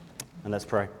And let's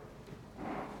pray.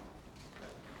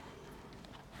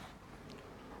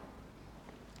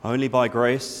 Only by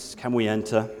grace can we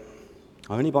enter.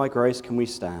 Only by grace can we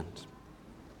stand.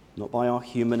 Not by our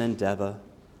human endeavor,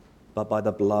 but by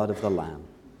the blood of the Lamb.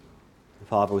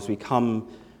 Father, as we come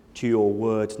to your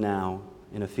word now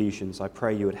in Ephesians, I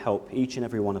pray you would help each and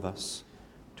every one of us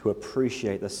to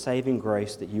appreciate the saving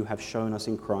grace that you have shown us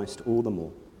in Christ all the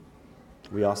more.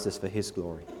 We ask this for his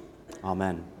glory.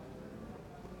 Amen.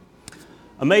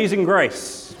 Amazing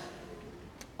grace.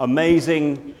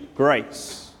 Amazing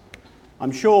grace.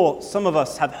 I'm sure some of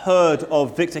us have heard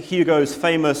of Victor Hugo's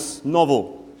famous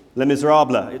novel, Les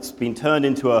Miserables. It's been turned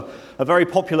into a very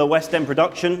popular West End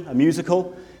production, a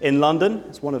musical in London.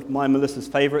 It's one of my and Melissa's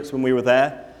favorites when we were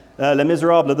there. Les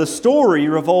Miserables. The story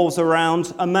revolves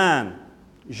around a man,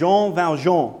 Jean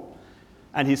Valjean,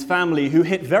 and his family who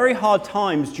hit very hard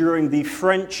times during the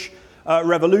French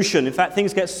Revolution. In fact,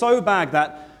 things get so bad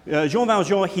that Jean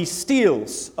Valjean, he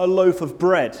steals a loaf of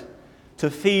bread to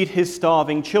feed his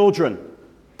starving children.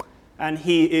 And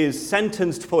he is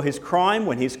sentenced for his crime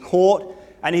when he's caught,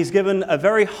 and he's given a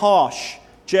very harsh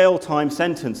jail time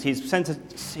sentence. He's sent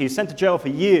to jail for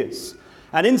years.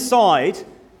 And inside,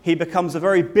 he becomes a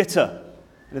very bitter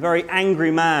and a very angry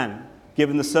man,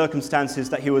 given the circumstances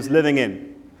that he was living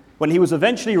in. When he was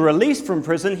eventually released from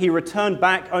prison, he returned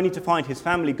back only to find his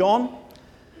family gone,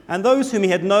 and those whom he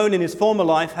had known in his former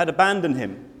life had abandoned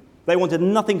him. They wanted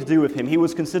nothing to do with him. He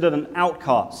was considered an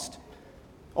outcast.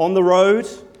 On the road,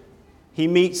 he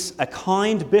meets a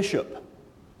kind bishop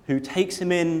who takes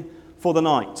him in for the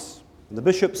night. The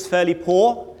bishop's fairly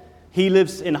poor. He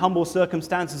lives in humble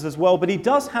circumstances as well, but he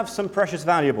does have some precious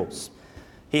valuables.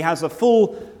 He has a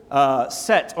full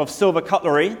set of silver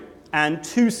cutlery and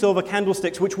 2 silver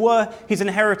candlesticks, which were his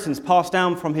inheritance passed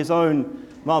down from his own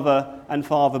mother and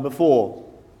father before.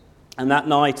 And that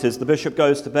night, as the bishop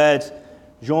goes to bed,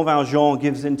 Jean Valjean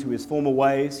gives in to his former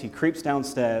ways. He creeps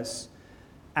downstairs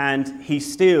and he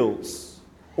steals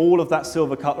all of that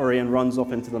silver cutlery and runs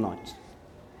off into the night.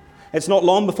 It's not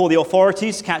long before the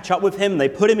authorities catch up with him. They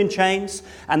put him in chains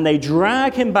and they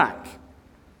drag him back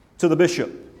to the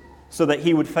bishop so that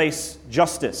he would face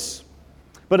justice.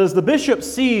 But as the bishop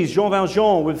sees Jean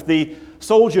Valjean with the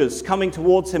soldiers coming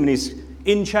towards him and he's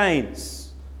in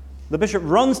chains, the bishop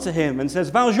runs to him and says,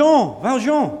 Valjean,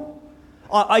 Valjean,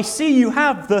 I see you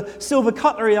have the silver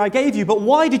cutlery I gave you, but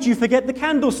why did you forget the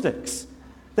candlesticks?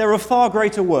 They're of far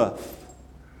greater worth.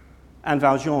 And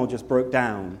Valjean just broke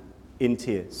down in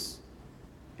tears.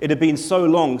 It had been so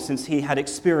long since he had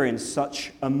experienced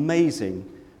such amazing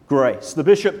grace. The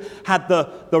bishop had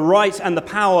the right and the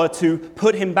power to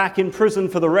put him back in prison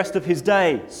for the rest of his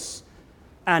days.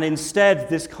 And instead,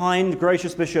 this kind,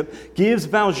 gracious bishop gives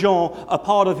Valjean a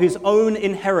part of his own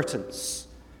inheritance,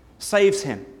 saves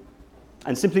him,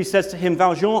 and simply says to him,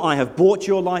 Valjean, I have bought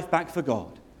your life back for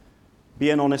God.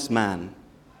 Be an honest man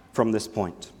from this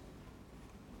point.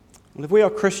 And if we are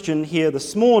Christian here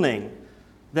this morning,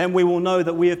 then we will know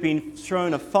that we have been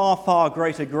shown a far, far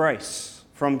greater grace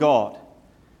from God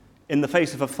in the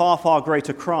face of a far, far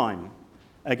greater crime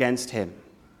against him.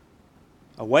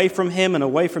 Away from him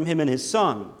and his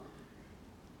Son,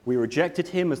 we rejected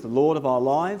him as the Lord of our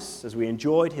lives, as we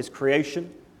enjoyed his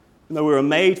creation. And though we were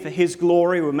made for his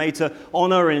glory, we were made to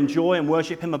honor and enjoy and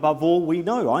worship him above all,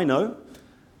 I know,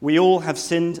 we all have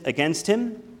sinned against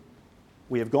him.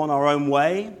 We have gone our own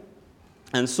way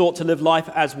and sought to live life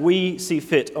as we see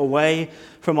fit, away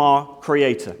from our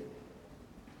Creator.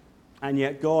 And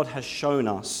yet God has shown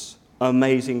us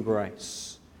amazing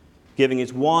grace, giving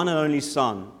his one and only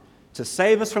Son to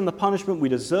save us from the punishment we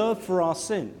deserve for our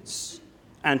sins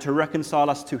and to reconcile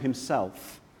us to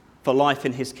himself for life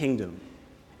in his kingdom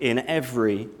in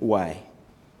every way.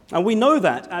 And we know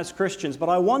that as Christians, but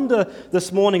I wonder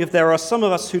this morning if there are some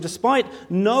of us who, despite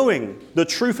knowing the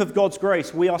truth of God's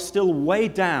grace, we are still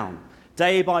weighed down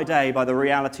day by day by the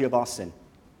reality of our sin.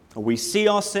 We see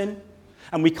our sin,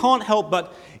 and we can't help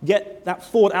but get that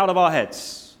thought out of our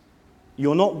heads.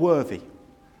 You're not worthy.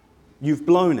 You've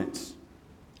blown it.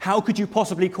 How could you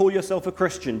possibly call yourself a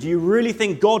Christian? Do you really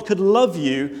think God could love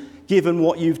you given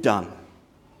what you've done?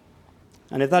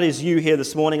 And if that is you here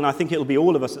this morning, and I think it'll be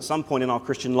all of us at some point in our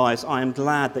Christian lives, I am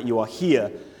glad that you are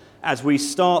here as we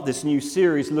start this new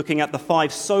series looking at the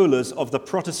 5 solas of the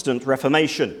Protestant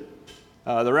Reformation.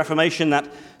 The Reformation that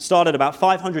started about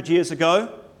 500 years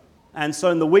ago. And so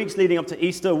in the weeks leading up to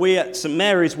Easter, we at St.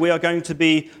 Mary's, we are going to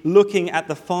be looking at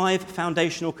the 5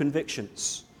 foundational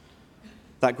convictions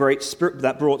that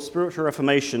brought spiritual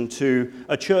reformation to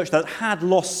a church that had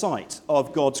lost sight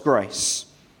of God's grace.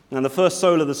 And the first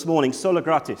sola this morning, sola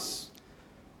gratis,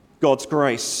 God's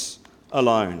grace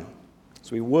alone. So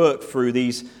As we work through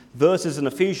these verses in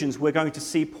Ephesians, we're going to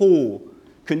see Paul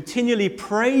continually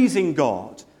praising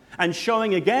God and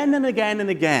showing again and again and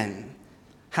again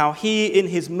how he, in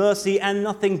his mercy and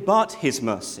nothing but his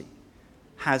mercy,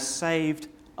 has saved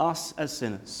us as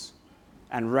sinners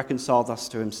and reconciled us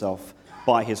to himself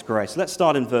by his grace. Let's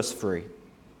start in verse 3.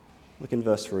 Look in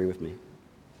verse 3 with me.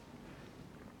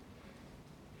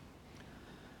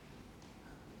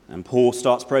 And Paul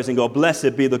starts praising God.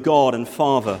 Blessed be the God and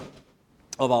Father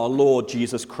of our Lord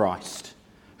Jesus Christ,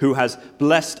 who has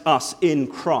blessed us in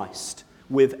Christ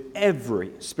with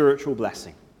every spiritual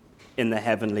blessing in the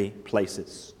heavenly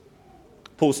places.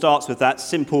 Paul starts with that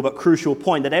simple but crucial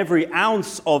point that every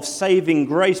ounce of saving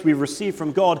grace we've received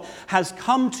from God has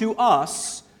come to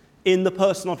us in the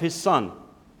person of his Son,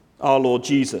 our Lord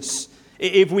Jesus.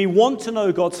 If we want to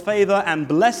know God's favor and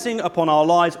blessing upon our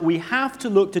lives, we have to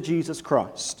look to Jesus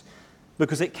Christ,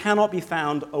 because it cannot be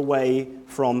found away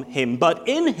from him. But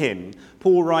in him,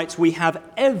 Paul writes, we have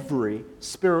every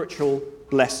spiritual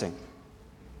blessing.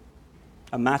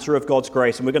 A matter of God's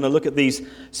grace. And we're going to look at these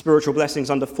spiritual blessings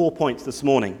under 4 points this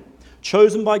morning.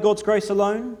 Chosen by God's grace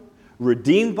alone,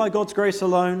 redeemed by God's grace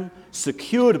alone,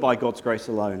 secured by God's grace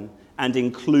alone, and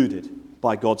included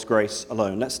by God's grace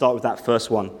alone. Let's start with that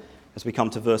first one as we come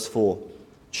to verse 4.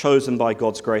 Chosen by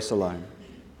God's grace alone.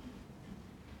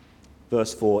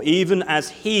 Verse 4, even as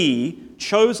he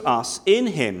chose us in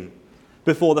him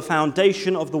before the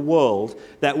foundation of the world,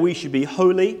 that we should be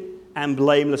holy and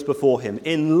blameless before him.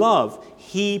 In love,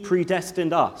 he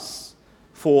predestined us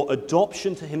for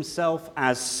adoption to himself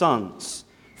as sons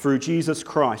through Jesus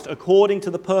Christ, according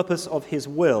to the purpose of his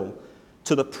will,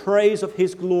 to the praise of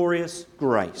his glorious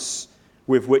grace,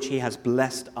 with which he has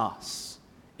blessed us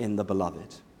in the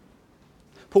beloved.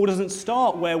 Paul doesn't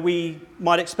start where we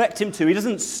might expect him to. He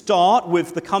doesn't start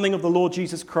with the coming of the Lord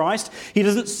Jesus Christ. He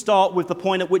doesn't start with the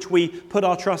point at which we put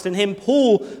our trust in him.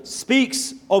 Paul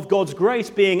speaks of God's grace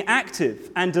being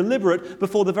active and deliberate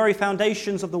before the very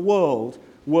foundations of the world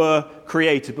were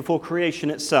created, before creation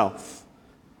itself.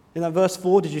 In that verse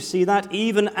 4, did you see that?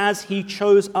 Even as he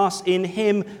chose us in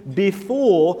him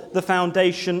before the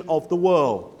foundation of the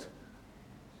world.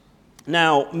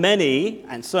 Now, many,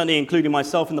 and certainly including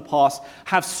myself in the past,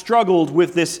 have struggled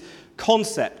with this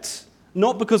concept.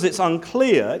 Not because it's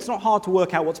unclear, it's not hard to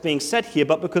work out what's being said here,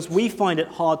 but because we find it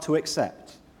hard to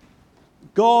accept.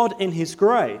 God, in his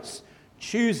grace,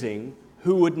 choosing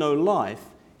who would know life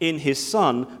in his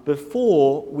Son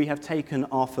before we have taken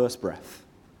our first breath.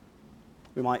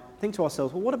 We might think to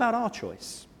ourselves, well, what about our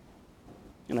choice?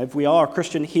 If we are a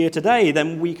Christian here today,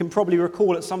 then we can probably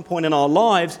recall at some point in our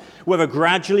lives, whether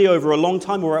gradually over a long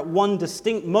time or at one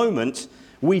distinct moment,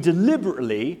 we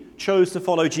deliberately chose to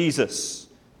follow Jesus.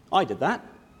 I did that.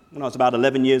 When I was about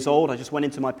 11 years old, I just went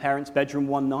into my parents' bedroom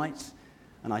one night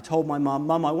and I told my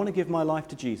mum, I want to give my life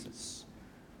to Jesus.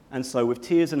 And so with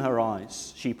tears in her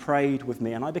eyes, she prayed with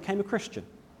me and I became a Christian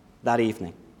that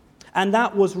evening. And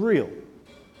that was real.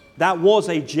 That was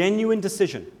a genuine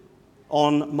decision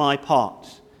on my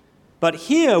part. But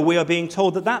here we are being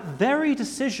told that that very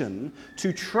decision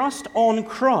to trust on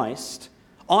Christ,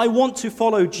 I want to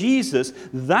follow Jesus,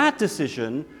 that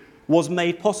decision was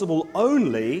made possible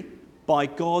only by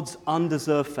God's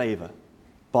undeserved favor,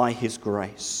 by his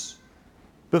grace.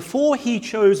 Before he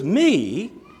chose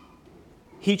me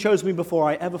before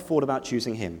I ever thought about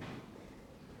choosing him.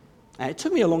 And it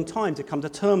took me a long time to come to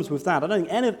terms with that. I don't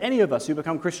think any of us who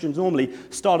become Christians normally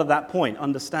start at that point,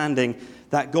 understanding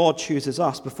that God chooses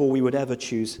us before we would ever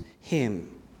choose him.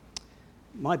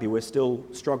 Might be we're still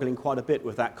struggling quite a bit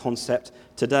with that concept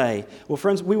today. Well,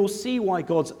 friends, we will see why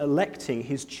God's electing,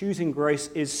 his choosing grace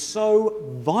is so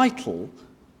vital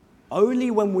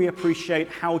only when we appreciate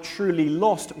how truly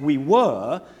lost we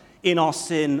were in our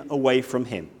sin away from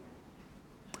him.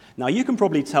 Now, you can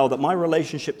probably tell that my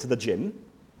relationship to the gym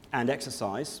and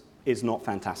exercise is not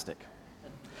fantastic.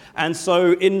 And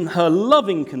so in her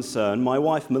loving concern, my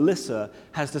wife Melissa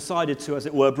has decided to, as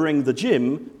it were, bring the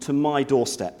gym to my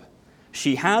doorstep.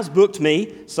 She has booked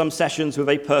me some sessions with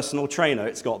a personal trainer.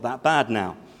 It's got that bad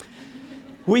now.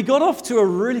 We got off to a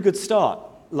really good start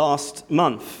last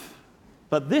month,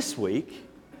 but this week,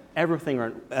 everything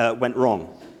went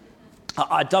wrong.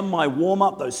 I'd done my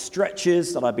warm-up, those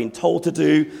stretches that I'd been told to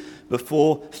do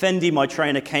before. Fendi, my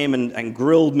trainer, came and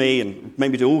grilled me and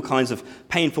made me do all kinds of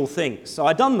painful things. So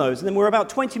I'd done those, and then we were about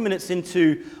 20 minutes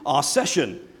into our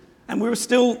session, and we were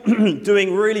still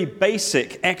doing really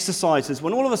basic exercises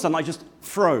when all of a sudden I just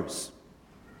froze.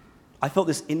 I felt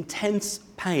this intense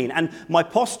pain, and my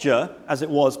posture, as it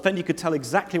was, Fendi could tell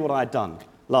exactly what I had done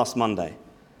last Monday.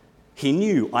 He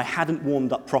knew I hadn't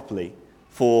warmed up properly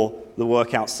for the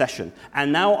workout session.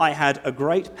 And now I had a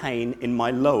great pain in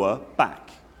my lower back.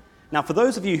 Now, for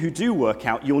those of you who do work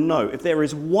out, you'll know if there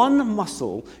is one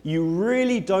muscle you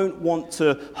really don't want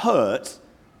to hurt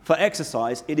for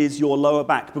exercise, it is your lower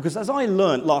back. Because as I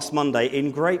learned last Monday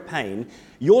in great pain,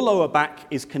 your lower back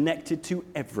is connected to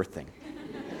everything.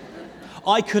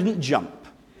 I couldn't jump.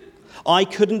 I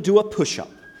couldn't do a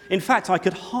push-up. In fact, I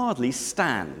could hardly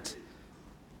stand.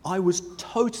 I was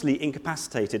totally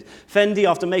incapacitated. Fendi,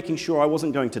 after making sure I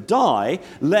wasn't going to die,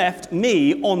 left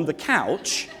me on the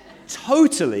couch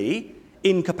totally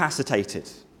incapacitated.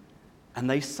 And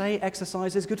they say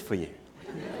exercise is good for you.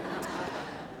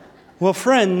 Well,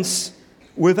 friends,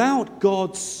 without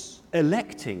God's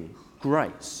electing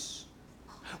grace,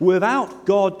 without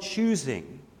God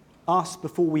choosing us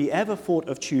before we ever thought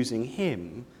of choosing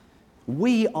Him,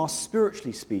 we are,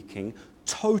 spiritually speaking,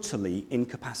 totally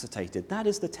incapacitated. That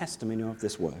is the testimony of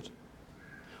this word.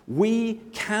 We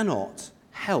cannot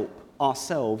help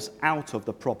ourselves out of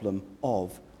the problem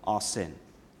of our sin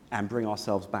and bring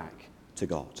ourselves back to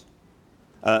God.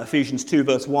 Ephesians 2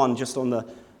 verse 1, just on the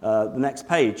next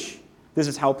page. This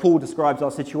is how Paul describes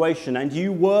our situation. And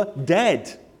you were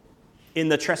dead in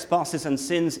the trespasses and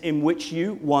sins in which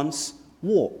you once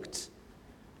walked.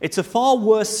 It's a far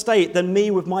worse state than me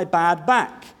with my bad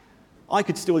back. I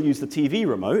could still use the TV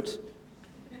remote,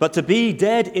 but to be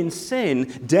dead in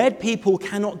sin, dead people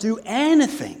cannot do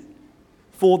anything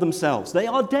for themselves. They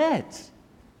are dead.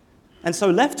 And so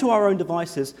left to our own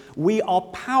devices, we are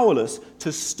powerless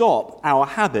to stop our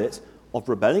habit of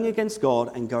rebelling against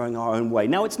God and going our own way.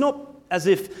 Now, it's not as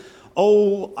if,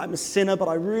 oh, I'm a sinner, but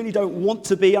I really don't want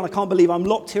to be, and I can't believe I'm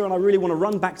locked here, and I really want to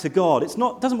run back to God. It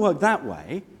doesn't work that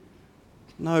way.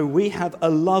 No, we have a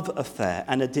love affair,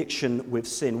 an addiction with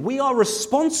sin. We are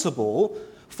responsible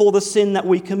for the sin that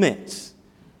we commit.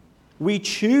 We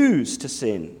choose to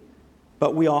sin,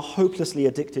 but we are hopelessly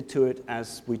addicted to it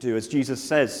as we do. As Jesus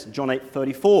says, John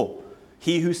 8:34,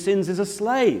 he who sins is a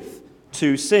slave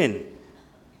to sin.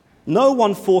 No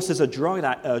one forces a drug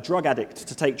addict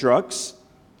to take drugs.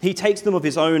 He takes them of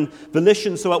his own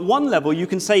volition. So at one level, you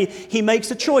can say he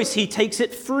makes a choice. He takes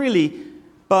it freely.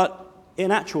 But in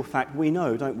actual fact, we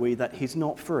know, don't we, that he's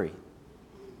not free.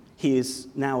 He is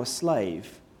now a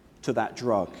slave to that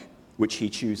drug which he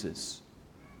chooses.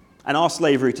 And our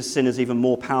slavery to sin is even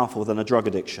more powerful than a drug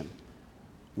addiction.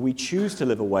 We choose to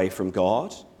live away from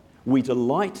God. We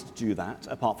delight to do that,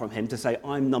 apart from him, to say,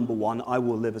 I'm number one, I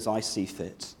will live as I see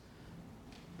fit.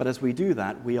 But as we do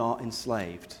that, we are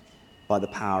enslaved by the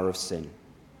power of sin.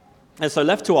 And so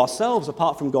left to ourselves,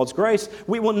 apart from God's grace,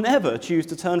 we will never choose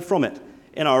to turn from it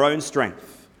in our own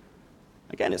strength.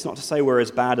 Again, it's not to say we're as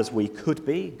bad as we could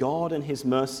be. God in his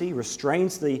mercy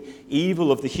restrains the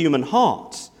evil of the human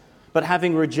heart. But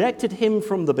having rejected him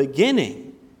from the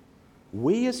beginning,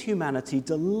 we as humanity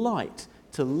delight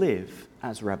to live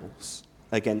as rebels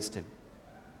against him.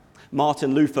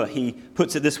 Martin Luther, he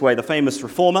puts it this way, the famous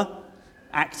reformer,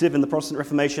 active in the Protestant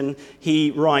Reformation,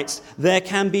 he writes, there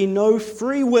can be no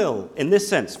free will in this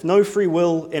sense, no free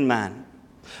will in man.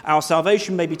 Our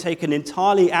salvation may be taken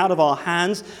entirely out of our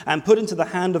hands and put into the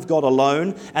hand of God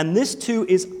alone, and this too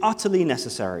is utterly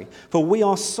necessary, for we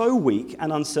are so weak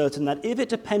and uncertain that if it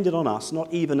depended on us,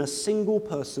 not even a single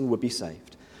person would be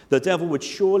saved. The devil would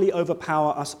surely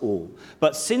overpower us all.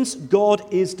 But since God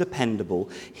is dependable,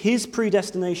 his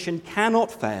predestination cannot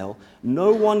fail,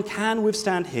 no one can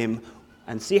withstand him.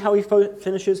 And see how he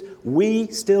finishes? We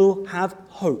still have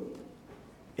hope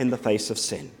in the face of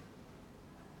sin.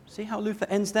 See how Luther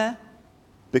ends there?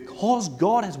 Because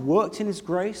God has worked in his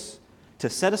grace to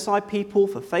set aside people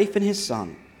for faith in his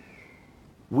Son,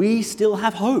 we still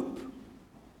have hope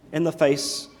in the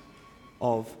face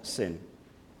of sin.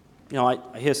 You know,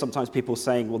 I hear sometimes people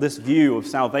saying, well, this view of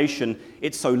salvation,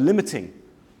 it's so limiting.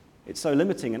 It's so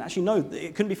limiting. And actually, no,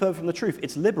 it couldn't be further from the truth.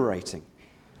 It's liberating.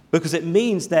 Because it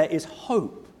means there is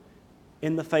hope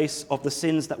in the face of the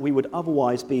sins that we would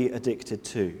otherwise be addicted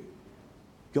to.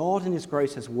 God in his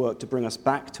grace has worked to bring us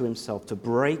back to himself, to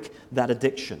break that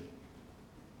addiction.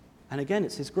 And again,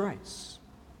 it's his grace.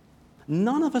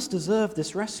 None of us deserve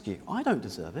this rescue. I don't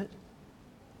deserve it.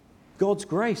 God's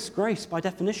grace by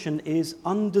definition, is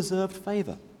undeserved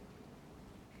favor.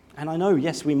 And I know,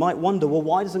 yes, we might wonder, well,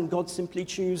 why doesn't God simply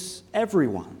choose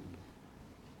everyone?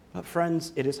 But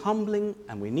friends, it is humbling,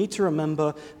 and we need to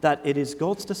remember that it is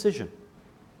God's decision.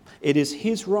 It is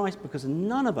his right, because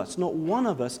none of us, not one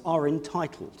of us, are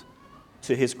entitled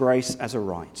to his grace as a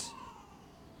right.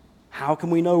 How can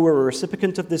we know we're a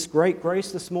recipient of this great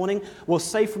grace this morning? Well,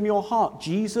 say from your heart,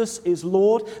 Jesus is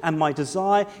Lord, and my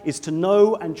desire is to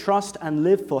know and trust and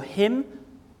live for him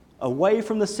away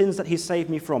from the sins that he saved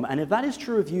me from. And if that is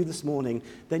true of you this morning,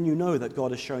 then you know that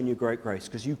God has shown you great grace,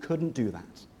 because you couldn't do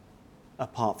that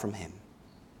apart from him.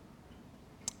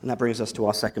 And that brings us to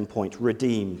our second point,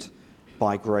 redeemed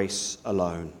by grace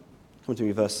alone. Come to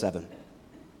me, verse 7.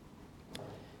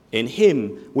 In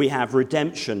him we have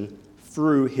redemption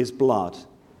through his blood,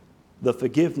 the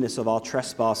forgiveness of our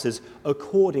trespasses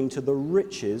according to the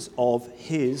riches of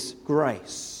his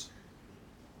grace.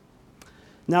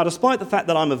 Now, despite the fact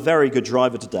that I'm a very good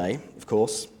driver today, of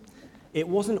course, it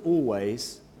wasn't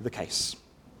always the case.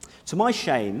 To my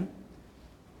shame,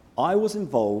 I was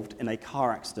involved in a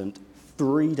car accident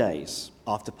 3 days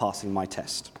after passing my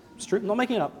test. It's true, I'm not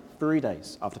making it up. 3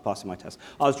 days after passing my test.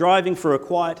 I was driving through a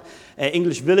quiet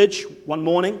English village one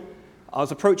morning. I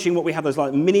was approaching what we have, those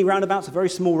like mini roundabouts, a very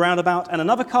small roundabout, and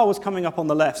another car was coming up on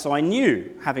the left, so I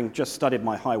knew, having just studied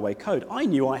my highway code, I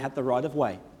knew I had the right of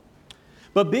way.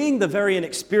 But being the very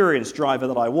inexperienced driver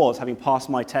that I was, having passed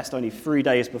my test only 3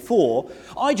 days before,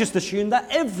 I just assumed that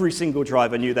every single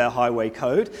driver knew their highway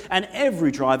code, and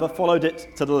every driver followed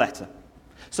it to the letter.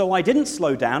 So I didn't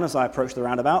slow down as I approached the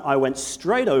roundabout. I went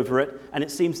straight over it, and it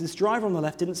seems this driver on the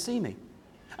left didn't see me.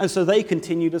 And so they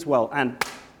continued as well, and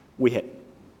we hit.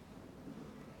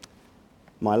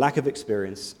 My lack of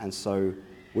experience, and so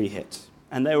we hit.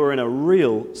 And they were in a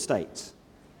real state.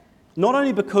 Not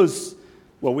only because,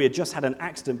 well, we had just had an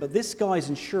accident, but this guy's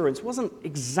insurance wasn't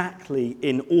exactly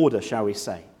in order, shall we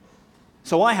say.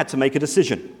 So I had to make a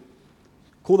decision.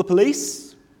 Call the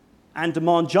police and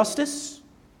demand justice,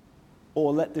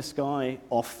 or let this guy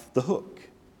off the hook.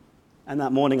 And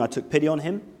that morning I took pity on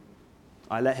him.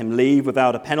 I let him leave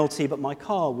without a penalty, but my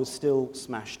car was still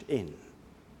smashed in.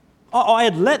 I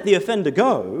had let the offender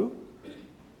go,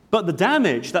 but the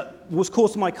damage that was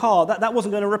caused to my car, that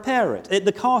wasn't going to repair it.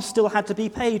 The car still had to be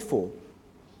paid for.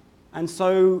 And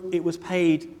so it was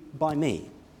paid by me.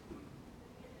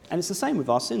 And it's the same with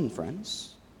our sin,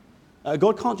 friends.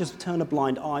 God can't just turn a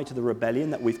blind eye to the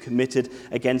rebellion that we've committed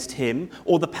against him,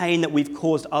 or the pain that we've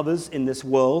caused others in this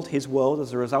world, his world,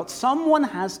 as a result. Someone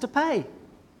has to pay.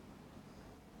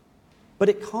 But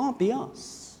it can't be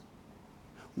us.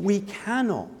 We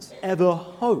cannot ever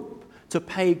hope to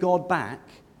pay God back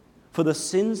for the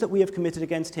sins that we have committed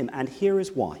against him, and here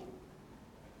is why.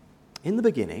 In the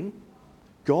beginning,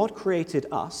 God created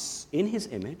us in his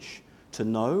image to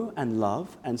know and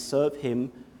love and serve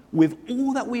him with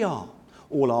all that we are,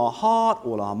 all our heart,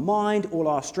 all our mind, all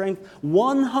our strength.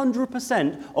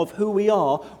 100% of who we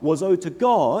are was owed to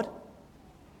God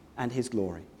and his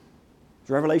glory.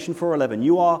 Revelation 4:11,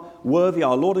 you are worthy,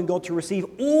 our Lord and God, to receive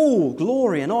all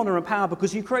glory and honor and power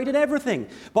because you created everything.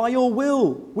 By your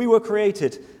will we were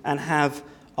created and have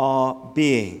our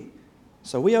being.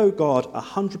 So we owe God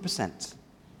 100%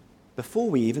 before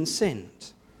we even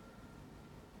sinned.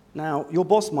 Now, your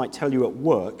boss might tell you at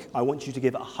work, I want you to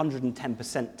give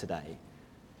 110% today.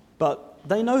 But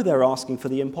they know they're asking for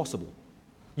the impossible.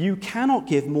 You cannot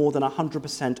give more than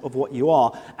 100% of what you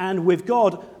are. And with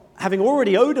God, having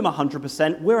already owed him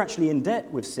 100%, we're actually in debt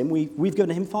with sin. We've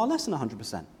given him far less than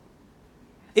 100%.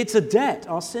 It's a debt.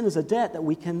 Our sin is a debt that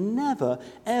we can never,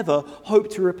 ever hope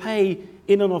to repay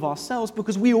in and of ourselves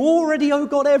because we already owe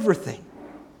God everything.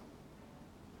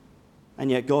 And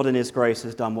yet God in his grace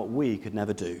has done what we could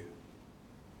never do.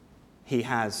 He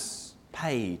has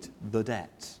paid the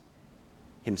debt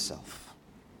himself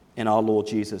in our Lord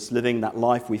Jesus, living that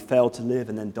life we failed to live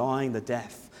and then dying the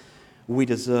death we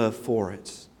deserve for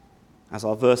it. As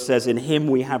our verse says, in him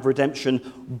we have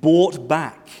redemption bought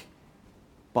back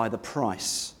by the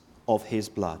price of his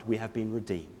blood. We have been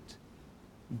redeemed,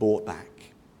 bought back.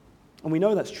 And we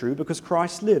know that's true because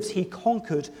Christ lives. He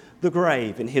conquered the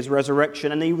grave in his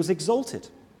resurrection and he was exalted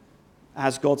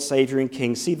as God's Savior and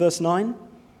King. See verse 9?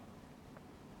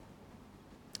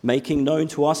 Making known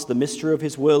to us the mystery of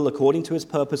his will according to his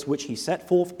purpose, which he set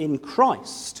forth in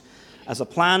Christ as a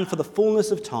plan for the fullness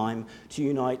of time to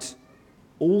unite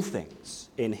all things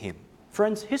in him.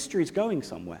 Friends, history is going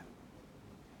somewhere.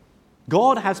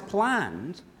 God has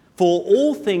planned for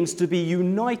all things to be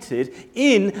united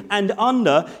in and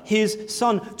under his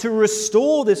Son, to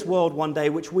restore this world one day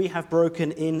which we have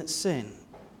broken in sin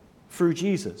through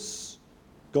Jesus,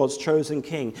 God's chosen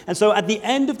King. And so at the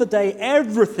end of the day,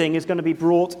 everything is going to be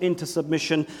brought into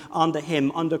submission under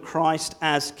him, under Christ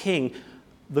as King.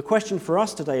 The question for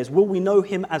us today is, will we know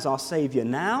him as our Savior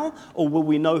now, or will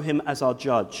we know him as our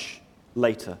judge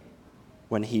later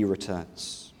when he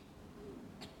returns?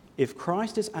 If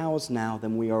Christ is ours now,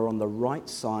 then we are on the right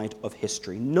side of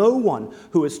history. No one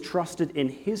who has trusted in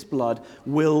his blood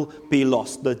will be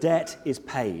lost. The debt is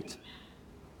paid.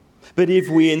 But if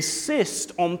we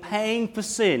insist on paying for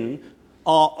sin,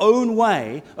 our own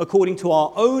way, according to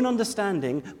our own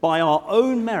understanding, by our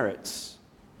own merits,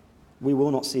 we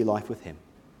will not see life with him.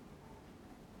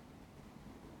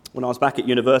 When I was back at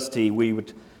university,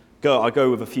 I'd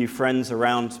go with a few friends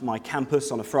around my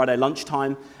campus on a Friday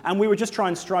lunchtime, and we would just try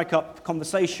and strike up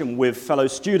conversation with fellow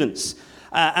students.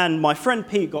 And my friend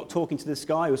Pete got talking to this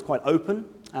guy who was quite open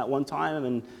at one time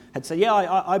and had said, yeah,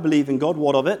 I believe in God,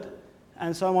 what of it?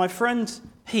 And so my friend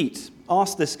Pete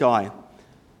asked this guy,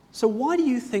 so why do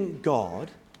you think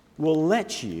God will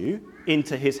let you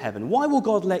into his heaven? Why will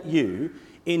God let you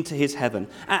into his heaven?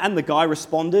 And the guy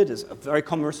responded, as a very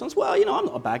common response, well, I'm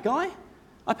not a bad guy.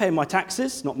 I pay my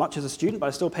taxes, not much as a student, but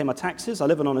I still pay my taxes. I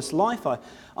live an honest life.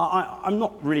 I'm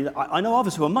not really, I know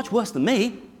others who are much worse than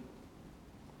me.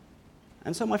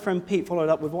 And so my friend Pete followed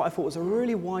up with what I thought was a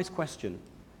really wise question.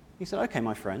 He said, okay,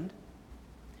 my friend,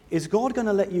 is God going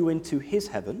to let you into his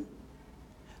heaven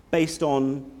based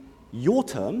on your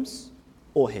terms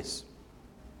or his?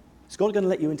 Is God going to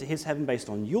let you into his heaven based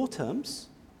on your terms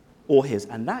or his?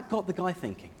 And that got the guy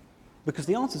thinking. Because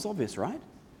the answer's obvious, right?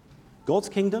 God's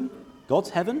kingdom,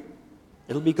 God's heaven,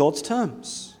 it'll be God's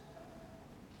terms.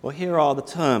 Well, here are the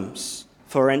terms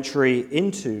for entry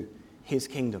into his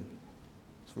kingdom.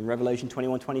 It's from Revelation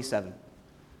 21:27.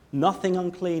 Nothing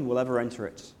unclean will ever enter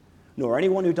it, nor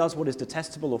anyone who does what is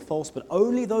detestable or false, but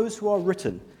only those who are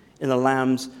written in the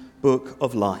Lamb's book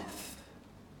of life.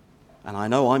 And I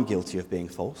know I'm guilty of being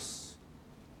false.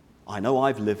 I know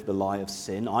I've lived the lie of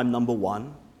sin. I'm number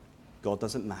one. God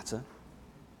doesn't matter.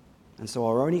 And so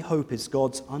our only hope is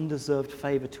God's undeserved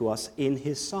favor to us in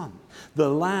his Son, the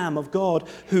Lamb of God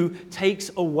who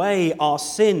takes away our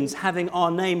sins, having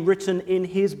our name written in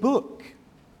his book.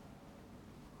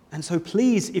 And so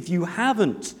please, if you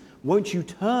haven't, won't you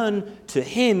turn to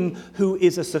him who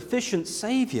is a sufficient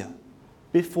Savior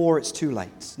before it's too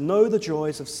late? Know the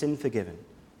joys of sin forgiven.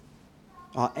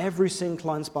 Our every sin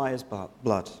cleansed by his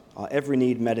blood, our every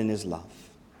need met in his love.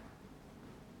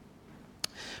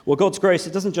 Well, God's grace,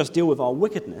 it doesn't just deal with our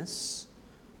wickedness,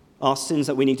 our sins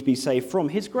that we need to be saved from.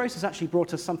 His grace has actually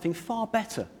brought us something far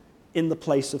better in the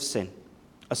place of sin,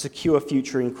 a secure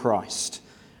future in Christ.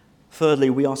 Thirdly,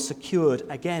 we are secured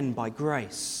again by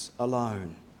grace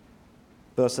alone.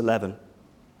 Verse 11.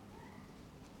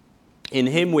 In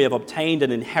him we have obtained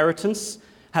an inheritance,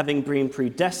 having been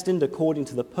predestined according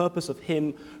to the purpose of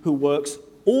him who works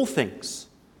all things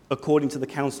according to the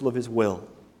counsel of his will.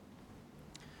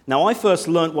 Now, I first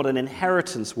learned what an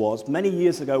inheritance was many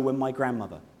years ago when my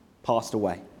grandmother passed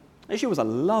away. And she was a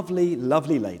lovely,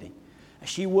 lovely lady.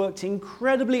 She worked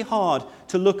incredibly hard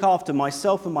to look after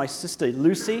myself and my sister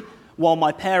Lucy while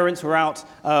my parents were out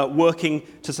working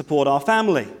to support our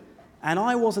family. And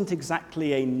I wasn't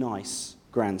exactly a nice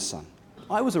grandson.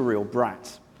 I was a real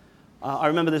brat. I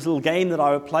remember this little game that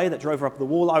I would play that drove her up the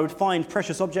wall. I would find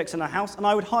precious objects in her house and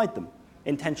I would hide them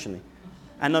intentionally.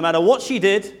 And no matter what she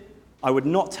did, I would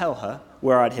not tell her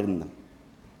where I'd hidden them.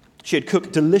 She'd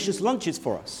cook delicious lunches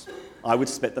for us. I would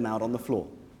spit them out on the floor.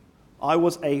 I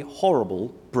was a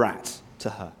horrible brat to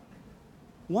her.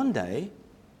 One day,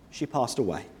 she passed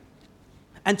away.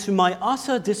 And to my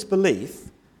utter disbelief,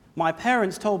 my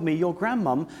parents told me, your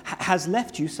grandmum has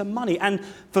left you some money. And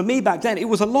for me back then, it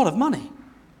was a lot of money.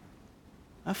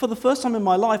 And for the first time in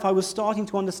my life, I was starting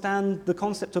to understand the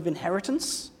concept of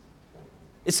inheritance.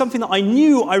 It's something that I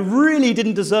knew I really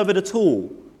didn't deserve it at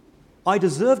all. I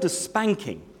deserved a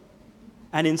spanking.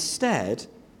 And instead,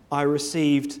 I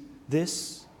received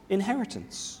this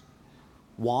inheritance.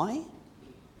 Why?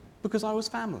 Because I was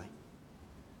family.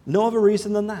 No other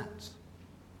reason than that.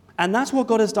 And that's what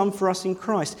God has done for us in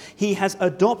Christ. He has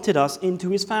adopted us into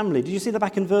his family. Did you see that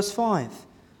back in verse 5?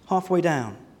 Halfway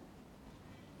down.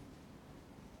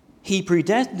 He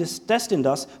predestined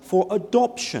us for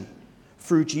adoption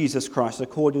through Jesus Christ,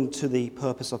 according to the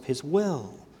purpose of his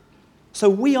will. So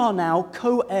we are now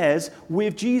co-heirs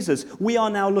with Jesus. We are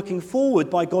now looking forward,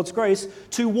 by God's grace,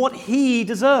 to what he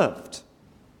deserved.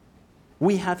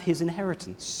 We have his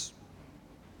inheritance.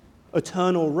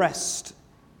 Eternal rest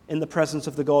in the presence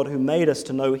of the God who made us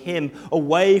to know him,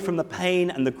 away from the pain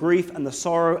and the grief and the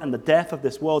sorrow and the death of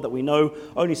this world that we know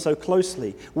only so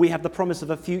closely. We have the promise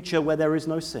of a future where there is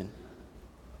no sin,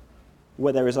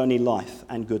 where there is only life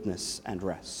and goodness and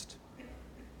rest.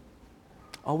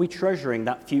 Are we treasuring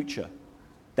that future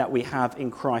that we have in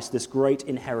Christ, this great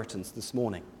inheritance this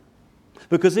morning?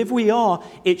 Because if we are,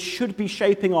 it should be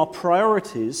shaping our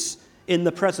priorities in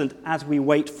the present as we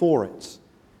wait for it.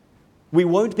 We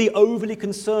won't be overly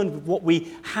concerned with what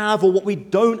we have or what we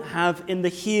don't have in the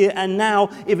here and now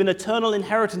if an eternal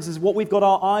inheritance is what we've got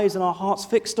our eyes and our hearts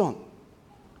fixed on.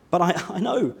 But I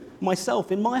know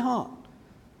myself in my heart,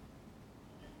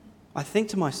 I think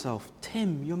to myself,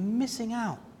 Tim, you're missing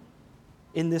out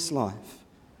in this life.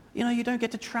 You don't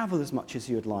get to travel as much as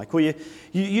you would like, or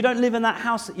you don't live in that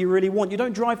house that you really want. You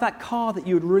don't drive that car that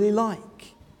you would really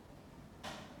like.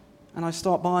 And I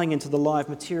start buying into the lie of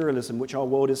materialism, which our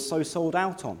world is so sold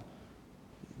out on.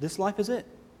 This life is it.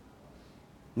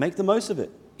 Make the most of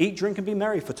it. Eat, drink, and be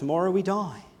merry, for tomorrow we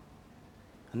die.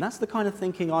 And that's the kind of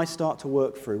thinking I start to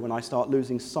work through when I start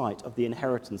losing sight of the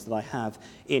inheritance that I have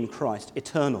in Christ,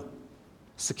 eternal,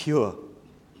 secure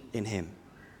in Him.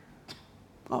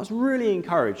 I was really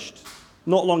encouraged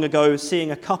not long ago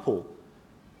seeing a couple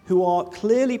who are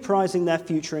clearly prizing their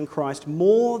future in Christ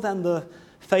more than the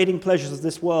fading pleasures of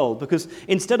this world, because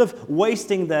instead of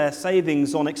wasting their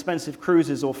savings on expensive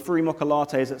cruises or free mocha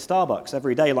lattes at Starbucks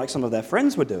every day like some of their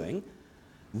friends were doing,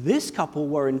 this couple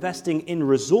were investing in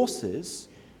resources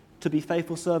to be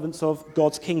faithful servants of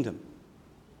God's kingdom,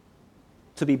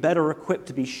 to be better equipped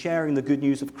to be sharing the good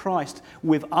news of Christ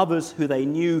with others who they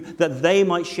knew that they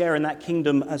might share in that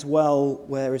kingdom as well,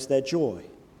 where is their joy.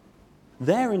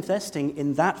 They're investing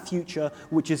in that future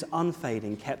which is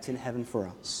unfading, kept in heaven for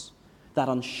us, that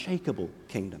unshakable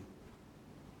kingdom.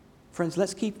 Friends,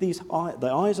 let's keep the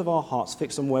eyes of our hearts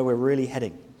fixed on where we're really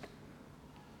heading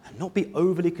and not be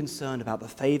overly concerned about the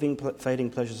fading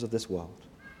pleasures of this world.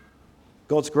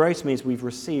 God's grace means we've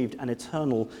received an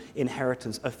eternal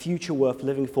inheritance, a future worth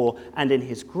living for, and in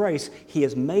His grace, He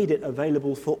has made it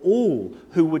available for all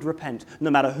who would repent, no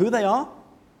matter who they are,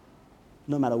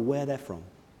 no matter where they're from.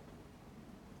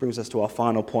 Brings us to our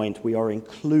final point. We are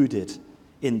included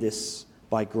in this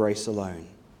by grace alone.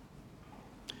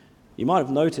 You might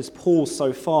have noticed Paul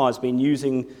so far has been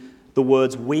using the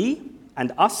words we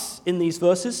and us in these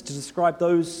verses to describe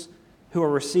those who are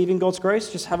receiving God's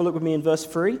grace. Just have a look with me in verse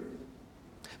 3.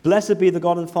 Blessed be the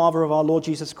God and Father of our Lord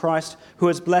Jesus Christ, who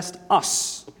has blessed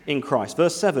us in Christ.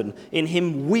 Verse 7, in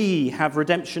Him we have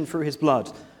redemption through His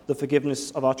blood, the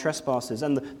forgiveness of our trespasses.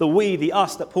 And the we, the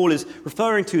us that Paul is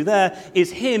referring to there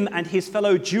is him and his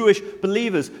fellow Jewish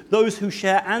believers, those who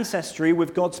share ancestry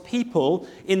with God's people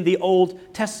in the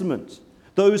Old Testament,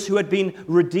 those who had been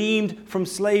redeemed from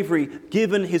slavery,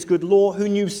 given His good law, who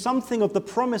knew something of the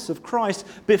promise of Christ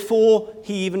before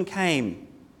He even came.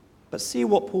 But see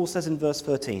what Paul says in verse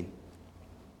 13.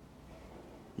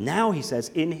 Now, he says,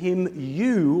 in Him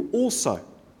you also,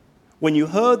 when you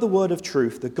heard the word of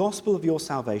truth, the gospel of your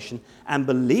salvation, and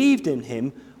believed in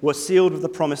Him, were sealed with the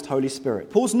promised Holy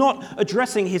Spirit. Paul's not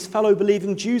addressing his fellow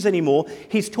believing Jews anymore.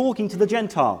 He's talking to the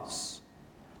Gentiles,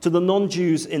 to the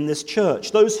non-Jews in this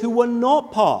church, those who were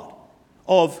not part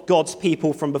of God's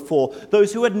people from before,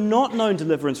 those who had not known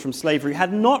deliverance from slavery,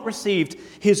 had not received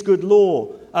His good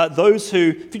law, those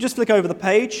who, if you just flick over the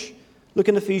page, look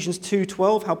in Ephesians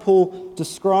 2:12, how Paul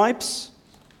describes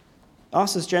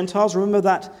us as Gentiles. Remember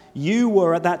that you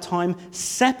were at that time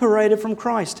separated from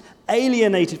Christ,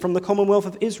 alienated from the commonwealth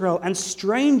of Israel, and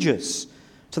strangers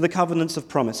to the covenants of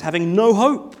promise, having no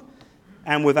hope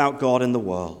and without God in the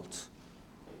world.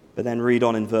 But then read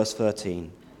on in verse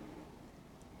 13.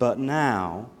 But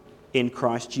now, in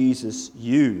Christ Jesus,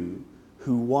 you,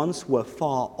 who once were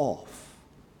far off,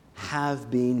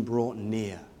 have been brought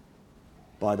near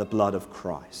by the blood of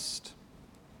Christ.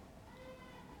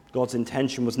 God's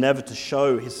intention was never to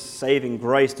show His saving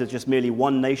grace to just merely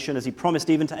one nation, as He promised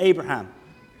even to Abraham.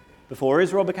 Before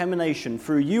Israel became a nation,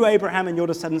 through you, Abraham, and your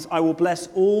descendants, I will bless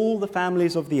all the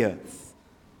families of the earth.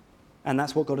 And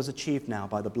that's what God has achieved now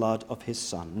by the blood of His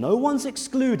Son. No one's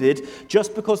excluded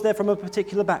just because they're from a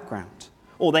particular background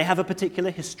or they have a particular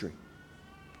history.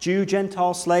 Jew,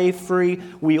 Gentile, slave, free,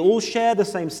 we all share the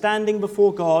same standing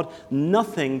before God,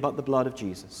 nothing but the blood of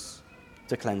Jesus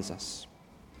to cleanse us.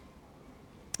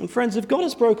 And friends, if God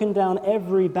has broken down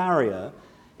every barrier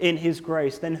in His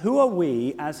grace, then who are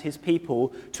we as His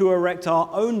people to erect our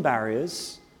own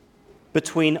barriers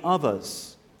between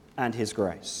others and His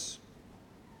grace?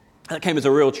 That came as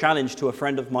a real challenge to a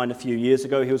friend of mine a few years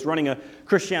ago. He was running a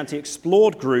Christianity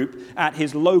Explored group at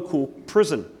his local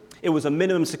prison. It was a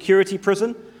minimum security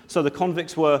prison, so the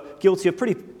convicts were guilty of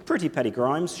pretty petty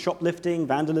crimes, shoplifting,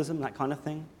 vandalism, that kind of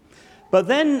thing. But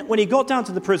then when he got down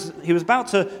to the prison, he was about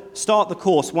to start the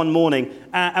course one morning,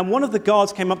 and one of the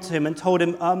guards came up to him and told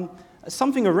him,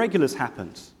 something irregular's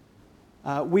happened.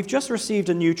 We've just received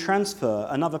a new transfer,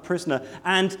 another prisoner,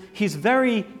 and he's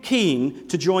very keen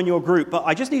to join your group, but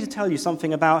I just need to tell you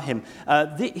something about him.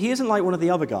 He isn't like one of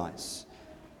the other guys.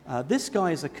 This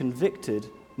guy is a convicted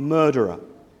murderer.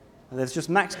 There's just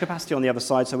max capacity on the other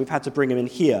side, so we've had to bring him in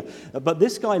here. But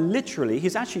this guy literally,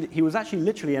 he was actually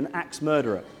literally an axe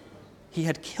murderer. He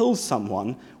had killed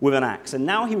someone with an axe, and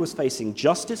now he was facing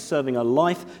justice, serving a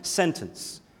life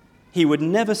sentence. He would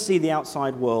never see the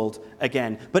outside world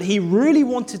again. But he really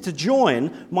wanted to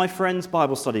join my friend's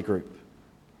Bible study group.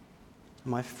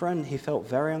 My friend, he felt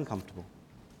very uncomfortable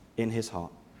in his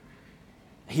heart.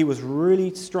 He was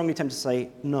really strongly tempted to say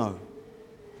no.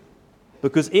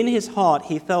 Because in his heart,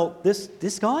 he felt, this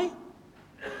guy?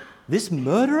 This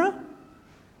murderer?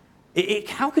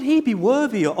 How could he be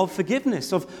worthy of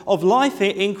forgiveness, of life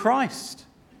in Christ?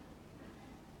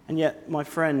 And yet, my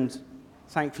friend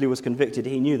thankfully was convicted.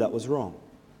 He knew that was wrong.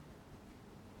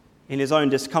 In his own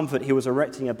discomfort, he was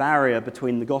erecting a barrier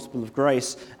between the gospel of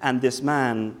grace and this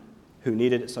man who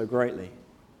needed it so greatly,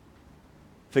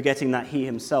 forgetting that he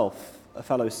himself, a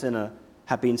fellow sinner,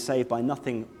 had been saved by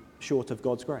nothing short of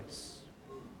God's grace,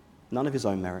 none of his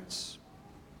own merits.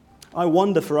 I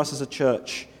wonder for us as a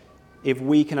church if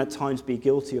we can at times be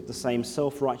guilty of the same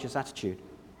self-righteous attitude.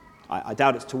 I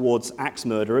doubt it's towards axe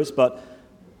murderers, but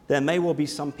there may well be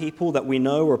some people that we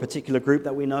know or a particular group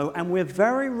that we know, and we're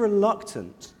very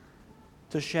reluctant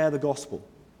to share the gospel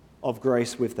of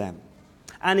grace with them.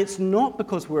 And it's not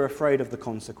because we're afraid of the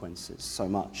consequences so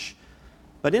much,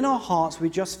 but in our hearts we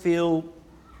just feel,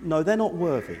 no, they're not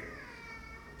worthy.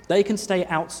 They can stay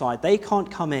outside. They can't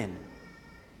come in.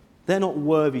 They're not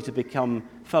worthy to become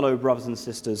fellow brothers and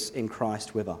sisters in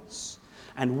Christ with us.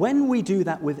 And when we do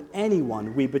that with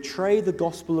anyone, we betray the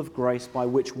gospel of grace by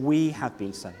which we have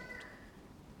been saved.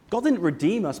 God didn't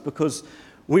redeem us because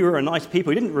we were a nice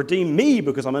people. He didn't redeem me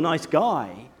because I'm a nice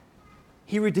guy.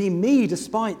 He redeemed me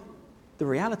despite the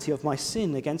reality of my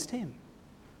sin against him.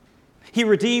 He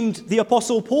redeemed the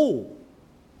Apostle Paul,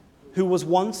 who was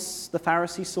once the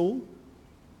Pharisee Saul.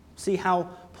 See how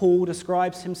Paul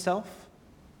describes himself?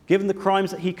 Given the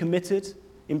crimes that he committed,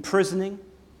 imprisoning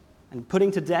and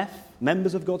putting to death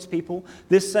members of God's people,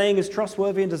 this saying is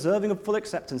trustworthy and deserving of full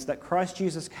acceptance, that Christ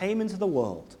Jesus came into the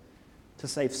world to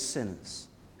save sinners,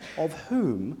 of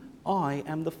whom I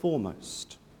am the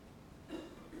foremost,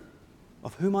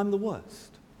 of whom I'm the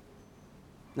worst.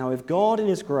 Now, if God in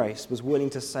his grace was willing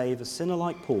to save a sinner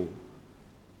like Paul,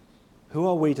 who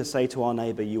are we to say to our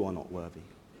neighbor, you are not worthy?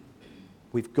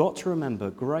 We've got to remember,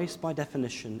 grace by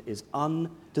definition is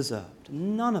undeserved.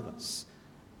 None of us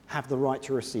have the right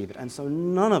to receive it, and so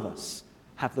none of us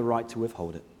have the right to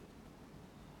withhold it.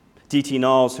 D.T.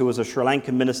 Niles, who was a Sri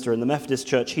Lankan minister in the Methodist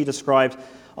Church, he described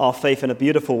our faith in a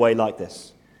beautiful way like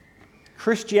this.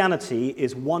 Christianity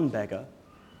is one beggar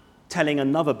telling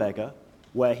another beggar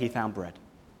where he found bread.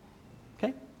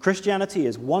 Okay? Christianity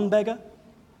is one beggar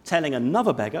telling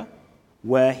another beggar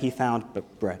where he found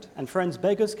bread. And friends,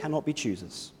 beggars cannot be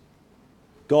choosers.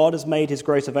 God has made his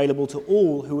grace available to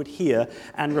all who would hear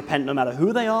and repent, no matter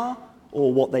who they are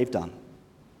or what they've done.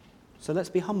 So let's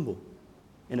be humble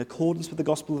in accordance with the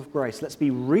gospel of grace. Let's be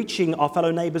reaching our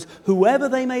fellow neighbors, whoever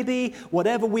they may be,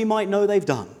 whatever we might know they've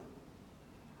done,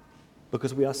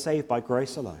 because we are saved by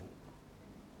grace alone.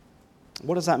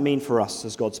 What does that mean for us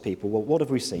as God's people? Well, what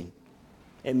have we seen?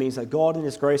 It means that God in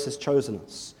his grace has chosen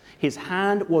us. His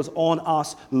hand was on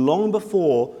us long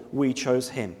before we chose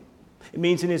him. It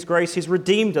means in his grace he's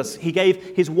redeemed us. He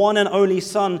gave his one and only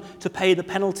Son to pay the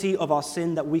penalty of our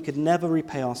sin that we could never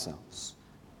repay ourselves.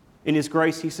 In his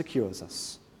grace he secures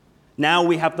us. Now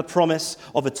we have the promise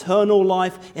of eternal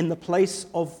life in the place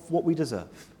of what we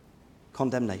deserve,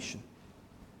 condemnation.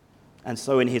 And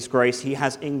so in his grace he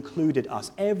has included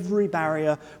us, every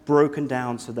barrier broken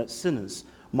down so that sinners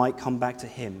might come back to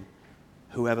him,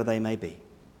 whoever they may be.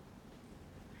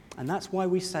 And that's why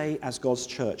we say as God's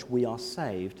church, we are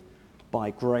saved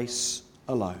by grace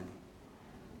alone.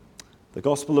 The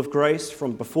gospel of grace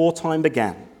from before time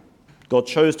began. God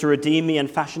chose to redeem me and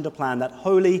fashioned a plan that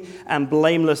holy and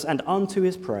blameless and unto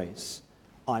his praise,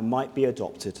 I might be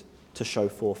adopted to show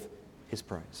forth his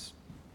praise.